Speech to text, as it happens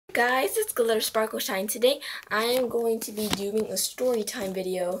guys, it's Glitter Sparkle Shine. Today I am going to be doing a story time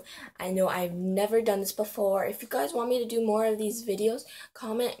video. I know I've never done this before. If you guys want me to do more of these videos,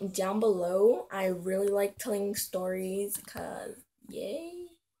 comment down below. I really like telling stories because yay.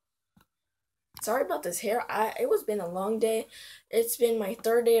 Sorry about this hair. It was been a long day. It's been my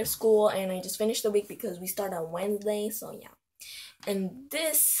third day of school and I just finished the week because we start on Wednesday, so yeah. And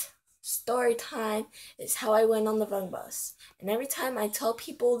this story time is how I went on the wrong bus. And every time I tell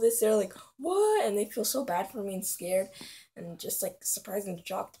people this, they're like, what? And they feel so bad for me and scared and just like surprised and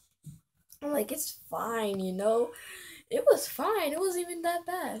shocked. I'm like, it's fine, you know? It was fine. It wasn't even that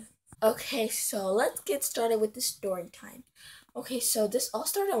bad. Okay, so let's get started with the story time. Okay, so this all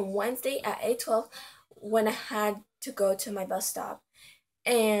started on Wednesday at 8:12 when I had to go to my bus stop.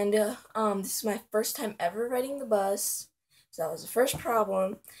 And this is my first time ever riding the bus. So that was the first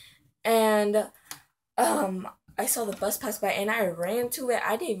problem. And I saw the bus pass by and I ran to it.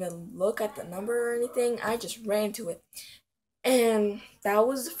 I didn't even look at the number or anything. I just ran to it. And that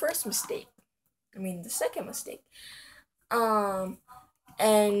was the first mistake. The second mistake. And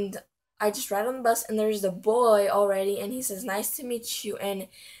I just ride on the bus and there's the boy already and he says, "Nice to meet you." And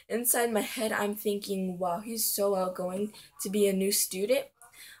inside my head I'm thinking, wow, he's so outgoing to be a new student.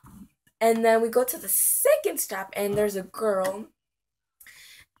 And then we go to the second stop and there's a girl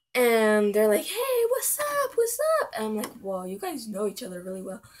and they're like, "Hey, what's up? What's up?" And I'm like, "Whoa, you guys know each other really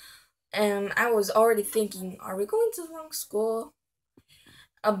well." And I was already thinking, are we going to the wrong school?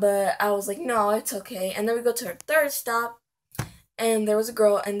 But I was like, no, it's okay. And then we go to our third stop and there was a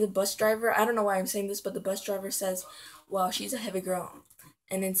girl and the bus driver, I don't know why I'm saying this, but the bus driver says, "Wow, she's a heavy girl."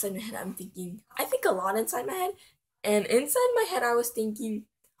 And inside my head I'm thinking, I think a lot inside my head. And inside my head I was thinking,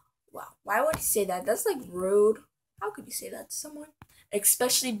 wow, why would he say that? That's like rude. How could you say that to someone?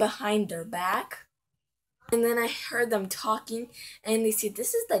 Especially behind their back. And then I heard them talking and they said,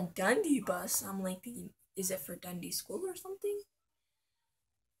 "This is the Dundee bus." I'm like thinking, is it for Dundee School or something?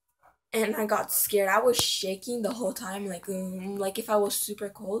 And I got scared. I was shaking the whole time, like if I was super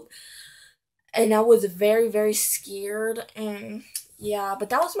cold. And I was very, very scared. And yeah, but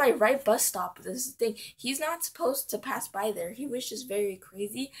that was my right bus stop. This is the thing. He's not supposed to pass by there. He was just very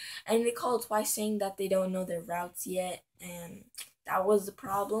crazy. And they called twice saying that they don't know their routes yet. And that was the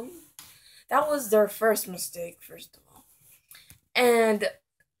problem. That was their first mistake, first of all. And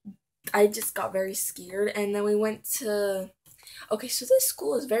I just got very scared. And then we went to. Okay, so this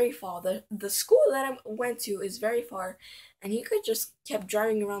school is very far. The school that I went to is very far. And he could just kept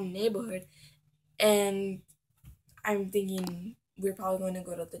driving around the neighborhood. And I'm thinking we're probably going to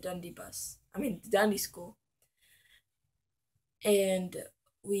go to the Dundee bus. The Dundee school. And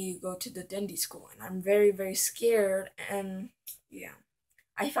we go to the Dundee school. And I'm very, very scared. And yeah.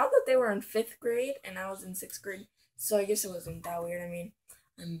 I found that they were in 5th grade and I was in 6th grade. So I guess it wasn't that weird.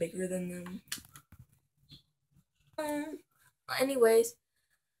 I'm bigger than them. Anyways,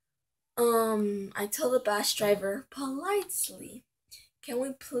 I tell the bus driver politely, "Can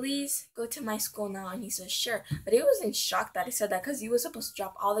we please go to my school now?" And he says, "Sure." But he was in shock that I said that because he was supposed to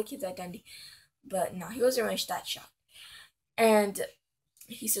drop all the kids at Dundee. But no, he wasn't really that shocked. And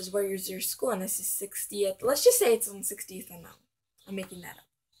he says, "Where's your school?" And I said 60th. Let's just say it's on 60th and now. I'm making that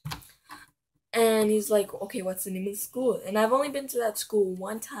up. And he's like, "Okay, what's the name of the school?" And I've only been to that school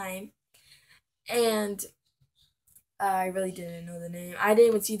one time. And I really didn't know the name. I didn't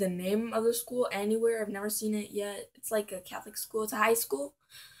even see the name of the school anywhere. I've never seen it yet. It's like a Catholic school. It's a high school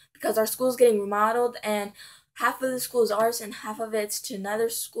because our school is getting remodeled and half of the school is ours and half of it's to another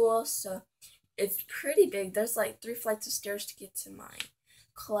school. So it's pretty big. There's like 3 flights of stairs to get to my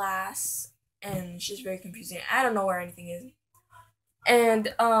class and it's just very confusing. I don't know where anything is.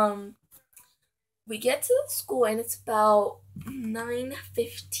 And we get to the school and it's about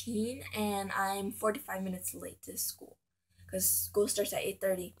 9:15 and I'm 45 minutes late to school because school starts at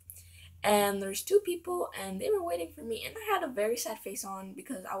 8:30. And there's 2 people and they were waiting for me and I had a very sad face on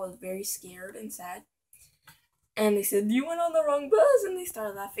because I was very scared and sad. And they said, "You went on the wrong bus," and they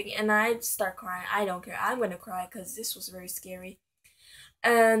started laughing and I just start crying. I don't care. I'm gonna cry because this was very scary.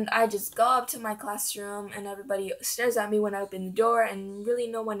 And I just go up to my classroom and everybody stares at me when I open the door and really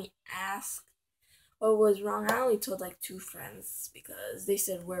no one asked what was wrong. I only told like 2 friends because they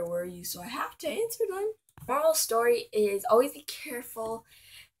said, "Where were you?" So I have to answer them. Moral story is always be careful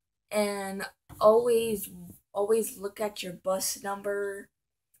and always look at your bus number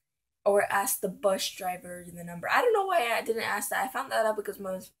or ask the bus driver the number. I don't know why I didn't ask that. I found that out because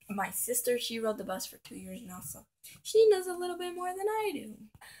my sister, she rode the bus for 2 years now, so she knows a little bit more than I do.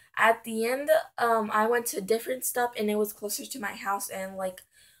 At the end, I went to a different stop and it was closer to my house and like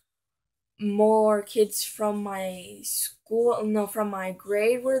more kids from my school, no, from my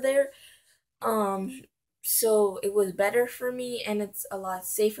grade were there. Um, so it was better for me, and it's a lot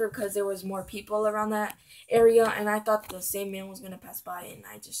safer because there was more people around that area, and I thought the same man was gonna pass by, and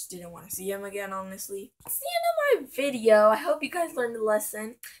I just didn't want to see him again, honestly. That's the end of my video. I hope you guys learned the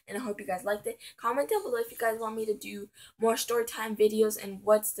lesson, and I hope you guys liked it. Comment down below if you guys want me to do more story time videos and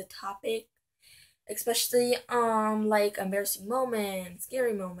what's the topic. Especially like embarrassing moment,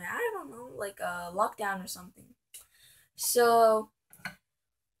 scary moment, I don't know, like a lockdown or something. So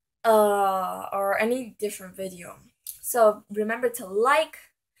or any different video. So remember to like,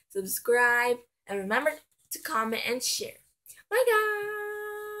 subscribe, and remember to comment and share. Bye guys.